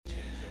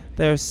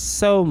there's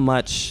so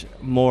much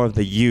more of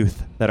the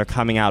youth that are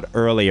coming out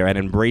earlier and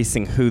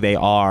embracing who they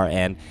are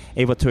and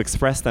able to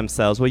express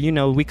themselves.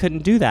 Well, we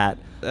couldn't do that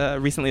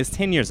recently as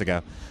 10 years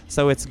ago.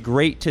 So it's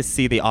great to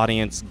see the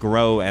audience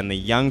grow and the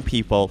young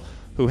people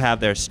who have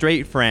their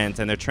straight friends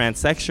and their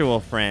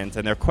transsexual friends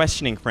and their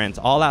questioning friends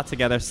all out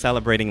together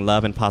celebrating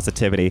love and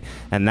positivity.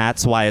 And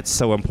that's why it's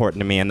so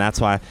important to me, and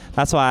that's why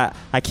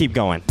I keep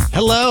going.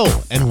 Hello,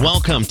 and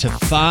welcome to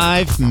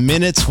 5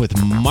 Minutes with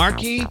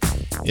Marky.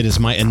 It is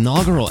my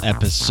inaugural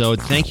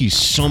episode. Thank you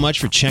so much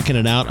for checking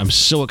it out. I'm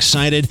so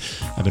excited.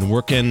 I've been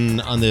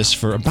working on this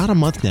for about a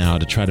month now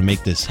to try to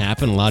make this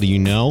happen. A lot of you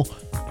know.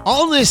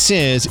 All this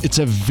is, it's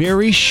a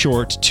very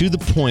short, to the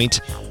point,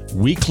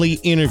 weekly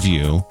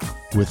interview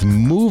with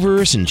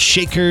movers and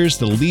shakers,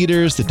 the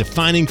leaders, the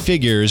defining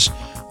figures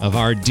of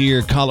our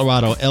dear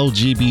Colorado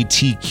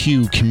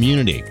LGBTQ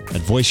community.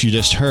 That voice you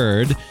just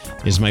heard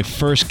is my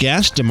first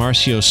guest,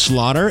 Demarcio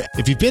Slaughter.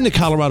 If you've been to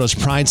Colorado's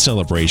Pride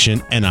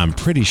celebration, and I'm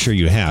pretty sure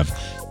you have,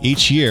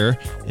 each year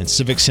in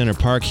Civic Center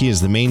Park, he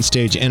is the main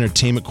stage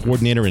entertainment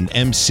coordinator and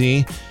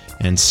MC,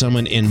 and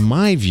someone, in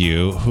my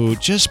view, who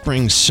just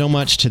brings so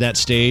much to that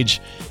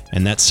stage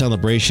and that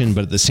celebration.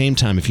 But at the same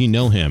time, if you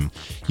know him,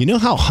 you know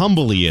how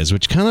humble he is,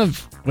 which kind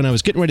of, when I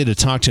was getting ready to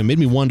talk to him, made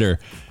me wonder,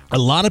 a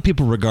lot of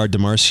people regard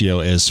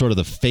Demarcio as sort of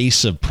the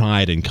face of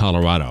Pride in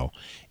Colorado.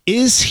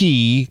 Is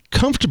he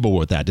comfortable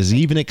with that? Does he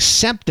even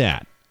accept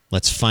that?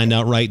 Let's find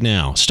out right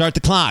now. Start the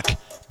clock.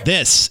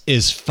 This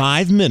is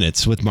 5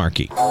 Minutes with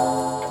Marky.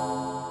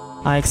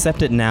 I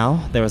accept it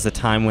now. There was a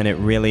time when it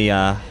really...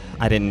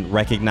 I didn't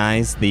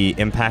recognize the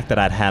impact that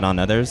I'd had on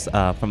others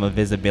from a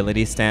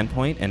visibility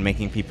standpoint and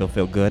making people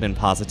feel good and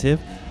positive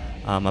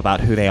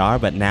about who they are.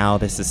 But now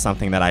this is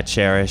something that I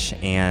cherish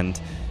and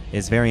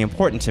is very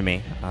important to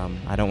me.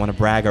 I don't want to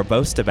brag or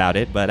boast about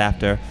it, but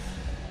after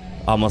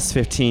almost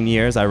 15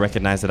 years, I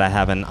recognize that I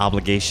have an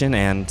obligation,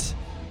 and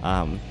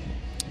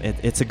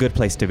it's a good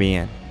place to be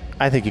in.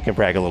 I think you can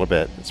brag a little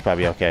bit. It's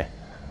probably okay.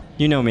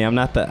 You know me, I'm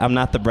not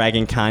the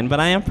bragging kind, but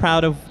I am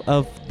proud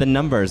of the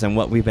numbers and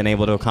what we've been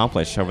able to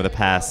accomplish over the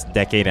past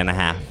decade and a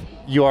half.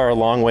 You are a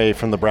long way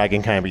from the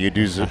bragging kind, but you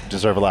do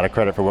deserve a lot of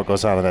credit for what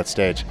goes on that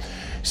stage.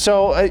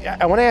 So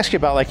I want to ask you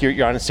about like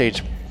your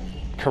on-stage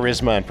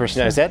charisma and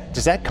personality.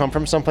 Does that come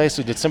from someplace?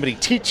 Or did somebody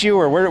teach you,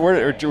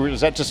 or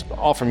is that just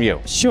all from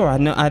you? Sure, I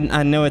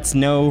know it's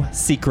no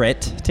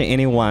secret to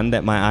anyone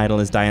that my idol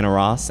is Diana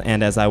Ross,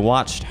 and as I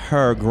watched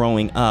her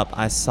growing up,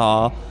 I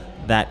saw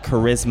that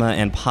charisma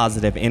and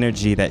positive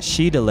energy that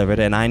she delivered,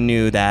 and I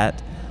knew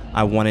that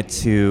I wanted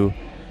to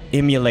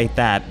emulate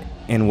that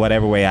in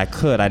whatever way I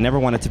could. I never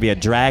wanted to be a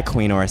drag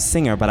queen or a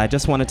singer, but I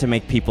just wanted to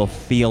make people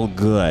feel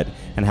good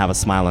and have a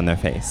smile on their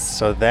face.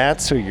 So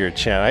that's who you're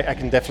channeling. I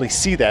can definitely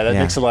see that. That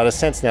makes a lot of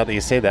sense now that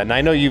you say that. And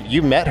I know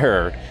you met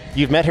her.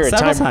 You've met her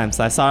several times.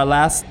 I saw her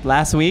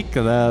last week,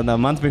 the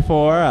month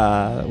before.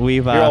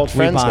 We've bonded.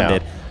 Now.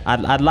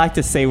 I'd like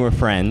to say we're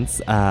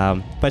friends,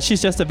 but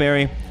she's just a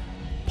very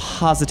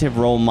positive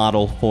role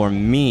model for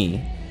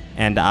me,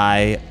 and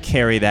I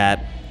carry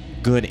that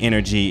good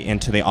energy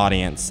into the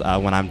audience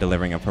when I'm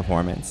delivering a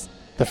performance.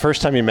 The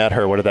first time you met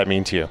her, what did that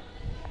mean to you?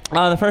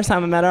 The first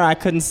time I met her, I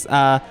couldn't,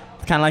 kind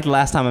of like the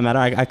last time I met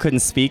her, I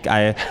couldn't speak.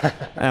 I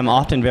am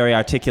often very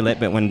articulate,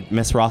 but when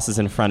Miss Ross is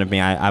in front of me,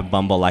 I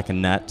bumble like a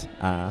nut.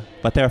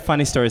 But there are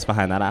funny stories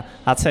behind that.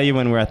 I'll tell you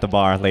when we're at the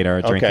bar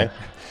later drinking.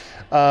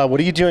 Okay. What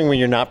are you doing when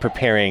you're not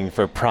preparing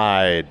for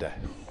Pride?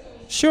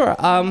 Sure.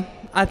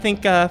 I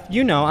think,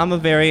 I'm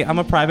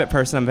a private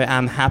person.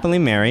 I'm happily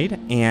married,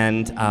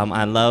 and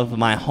I love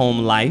my home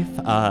life.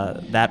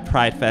 That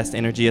Pride Fest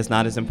energy is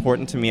not as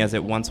important to me as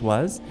it once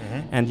was.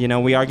 Mm-hmm.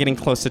 And, we are getting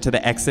closer to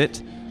the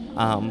exit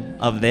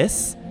of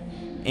this.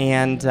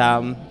 And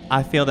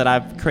I feel that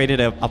I've created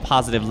a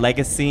positive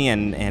legacy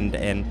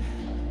and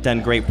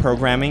done great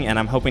programming, and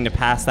I'm hoping to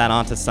pass that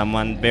on to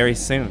someone very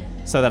soon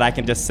so that I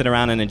can just sit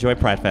around and enjoy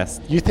Pride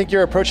Fest. You think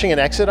you're approaching an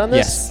exit on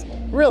this? Yes.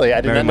 Really?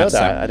 I did not know that.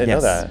 So. I didn't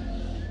know that.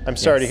 I'm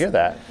sorry to hear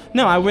that.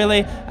 No, I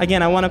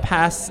want to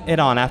pass it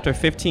on. After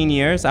 15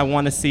 years, I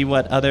want to see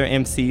what other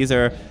MCs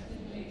or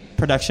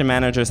production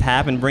managers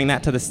have and bring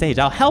that to the stage.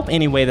 I'll help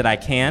any way that I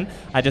can.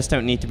 I just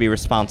don't need to be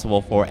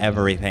responsible for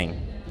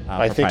everything.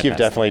 I think you've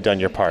definitely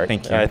done your part.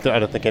 Thank you. I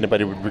don't think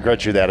anybody would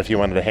begrudge you that if you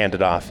wanted to hand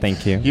it off.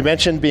 Thank you. You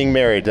mentioned being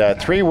married.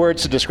 3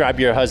 words to describe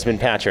your husband,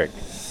 Patrick.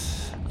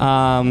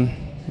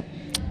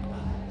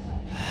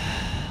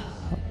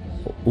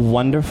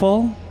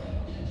 Wonderful,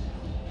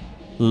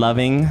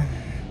 loving,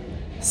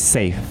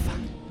 safe.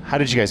 How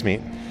did you guys meet?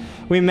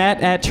 We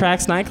met at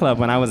Trax nightclub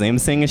when I was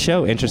emceeing a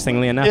show,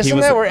 interestingly enough. Isn't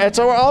that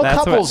where all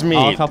couples meet?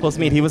 All couples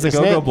meet. He was a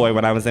go-go boy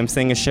when I was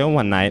emceeing a show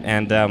one night,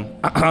 and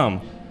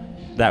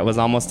that was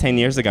almost 10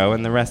 years ago,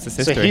 and the rest is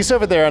history. So he's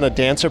over there on a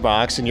dancer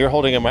box, and you're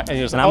holding him, and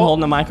I'm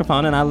holding a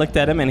microphone, and I looked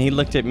at him, and he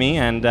looked at me,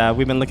 and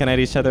we've been looking at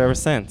each other ever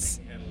since.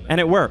 And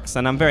it works,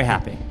 and I'm very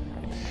happy.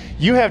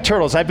 You have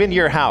turtles. I've been to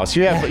your house.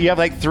 You have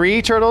like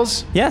 3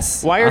 turtles?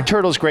 Yes. Why are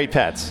turtles great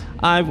pets?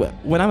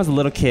 When I was a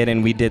little kid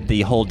and we did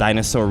the whole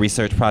dinosaur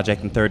research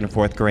project in 3rd and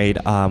 4th grade,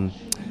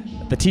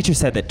 the teacher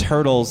said that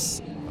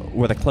turtles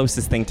were the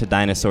closest thing to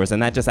dinosaurs,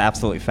 and that just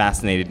absolutely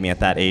fascinated me at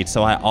that age.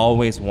 So I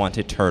always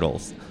wanted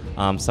turtles.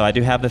 So I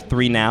do have the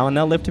 3 now, and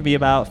they'll live to be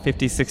about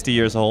 50, 60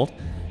 years old.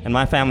 And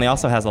my family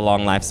also has a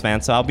long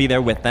lifespan, so I'll be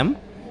there with them.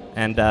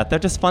 And they're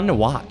just fun to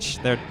watch.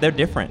 They're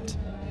different.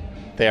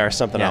 They are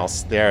something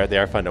else. They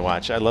are fun to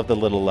watch. I love the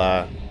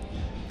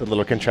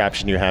little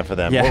contraption you have for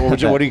them. Yeah.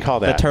 What do you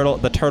call that?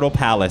 The turtle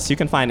palace. You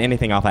can find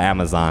anything off of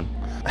Amazon.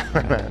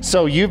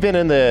 So you've been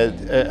in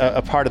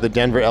a part of the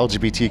Denver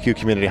LGBTQ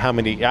community. How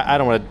many? I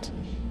don't want to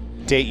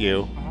date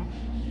you.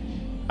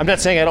 I'm not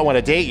saying I don't want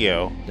to date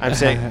you. I'm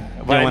saying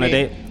you don't want to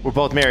date. We're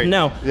both married.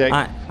 No,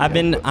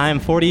 I'm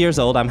 40 years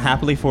old. I'm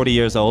happily 40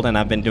 years old, and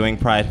I've been doing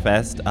Pride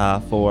Fest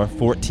for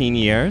 14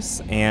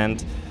 years,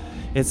 and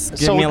it's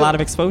given me a lot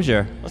of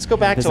exposure. Let's go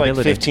back to like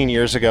 15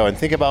 years ago and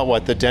think about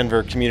what the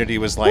Denver community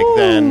was like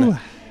then,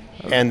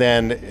 and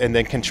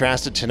then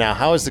contrast it to now.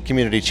 How has the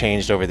community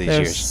changed over these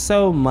years? There's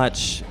so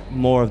much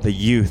more of the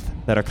youth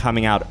that are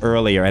coming out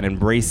earlier and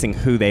embracing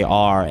who they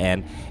are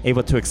and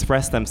able to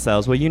express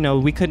themselves.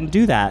 Well, we couldn't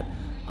do that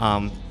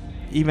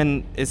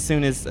even as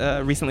soon as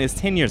recently as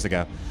 10 years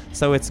ago.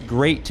 So it's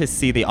great to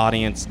see the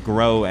audience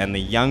grow and the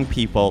young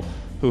people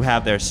who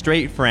have their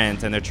straight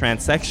friends and their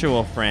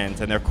transsexual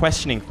friends and their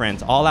questioning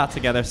friends all out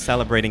together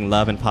celebrating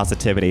love and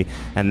positivity.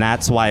 And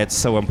that's why it's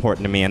so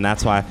important to me, and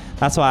that's why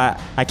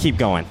I keep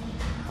going.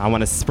 I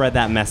want to spread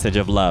that message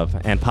of love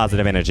and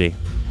positive energy.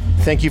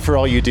 Thank you for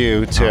all you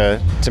do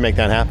to make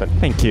that happen.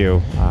 Thank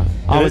you.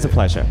 Always a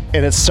pleasure.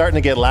 And it's starting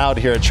to get loud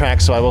here at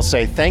Trax, so I will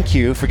say thank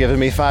you for giving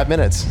me 5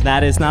 minutes.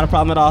 That is not a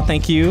problem at all.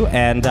 Thank you.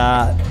 And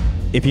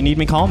if you need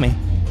me, call me.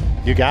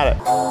 You got it.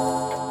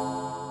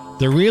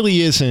 There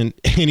really isn't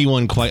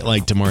anyone quite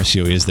like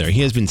DeMarcio, is there?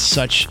 He has been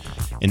such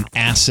an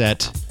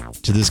asset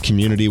to this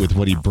community with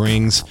what he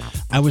brings.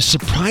 I was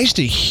surprised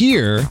to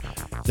hear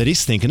that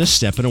he's thinking of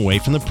stepping away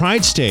from the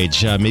Pride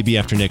stage, maybe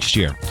after next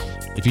year.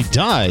 If he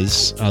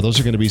does, those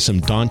are going to be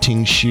some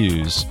daunting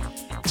shoes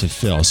to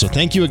fill. So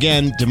thank you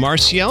again,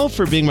 DeMarcio,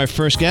 for being my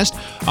first guest.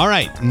 All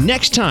right,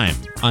 next time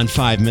on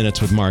 5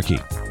 Minutes with Marky.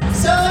 So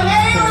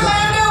hey,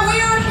 Orlando,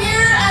 we are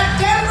here at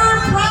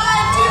Denver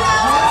Pride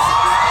 2006.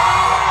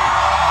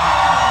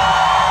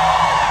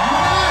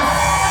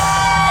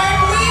 And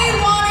we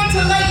wanted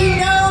to let you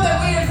know that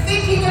we are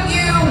thinking of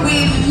you,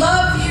 we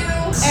love you,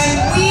 and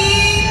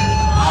we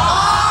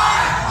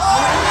are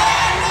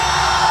Orlando!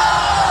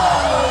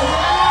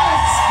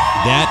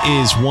 That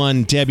is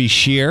one Debbie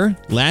Shear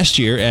last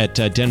year at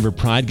Denver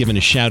Pride, giving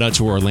a shout out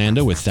to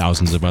Orlando with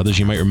thousands of others.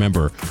 You might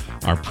remember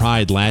our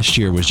Pride last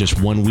year was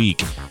just 1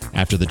 week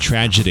after the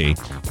tragedy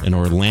in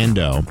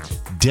Orlando.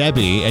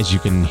 Debbie, as you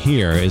can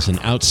hear, is an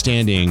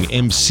outstanding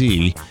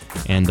MC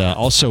and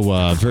also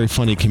a very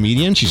funny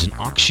comedian. She's an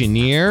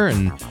auctioneer,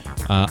 and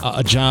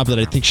a job that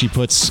I think she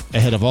puts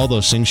ahead of all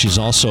those things. She's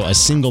also a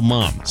single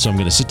mom. So I'm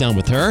going to sit down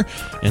with her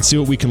and see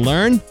what we can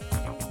learn.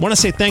 I want to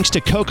say thanks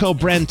to Coco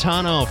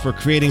Brentano for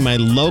creating my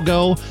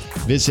logo.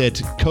 Visit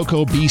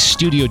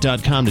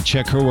CocoBstudio.com to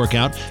check her work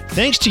out.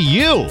 Thanks to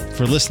you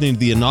for listening to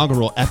the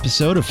inaugural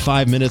episode of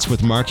 5 Minutes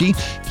with Marky.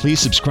 Please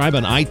subscribe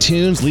on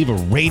iTunes, leave a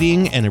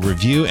rating and a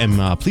review, and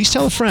please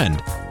tell a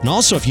friend. And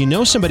also, if you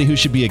know somebody who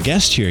should be a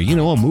guest here,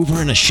 a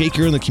mover and a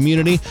shaker in the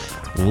community,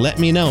 let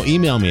me know.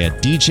 Email me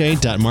at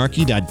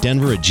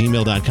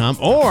dj.marky.denver@gmail.com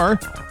or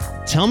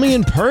tell me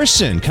in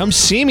person. Come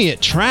see me at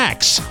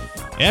Trax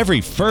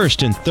every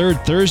first and third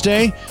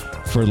Thursday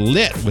for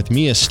Lit with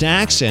Mia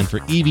Stacks and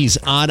for Evie's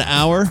Odd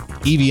Hour,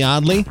 Evie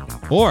Oddly,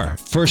 or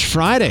First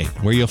Friday,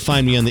 where you'll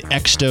find me on the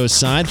Exto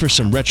side for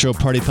some retro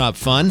party pop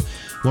fun.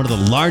 One of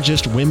the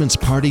largest women's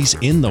parties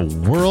in the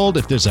world.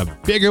 If there's a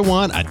bigger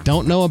one, I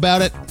don't know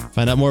about it.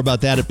 Find out more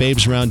about that at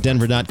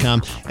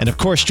babesarounddenver.com. And of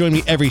course, join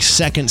me every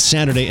second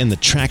Saturday in the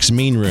Trax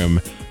main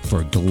room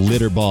for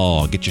Glitter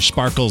Ball. Get your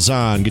sparkles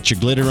on, get your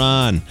glitter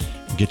on,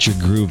 get your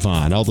groove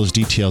on. All those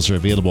details are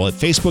available at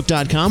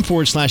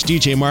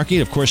facebook.com/DJ Marky.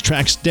 Of course,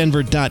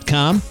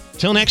 traxdenver.com.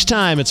 Till next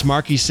time, it's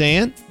Marky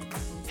saying,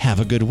 have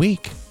a good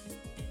week.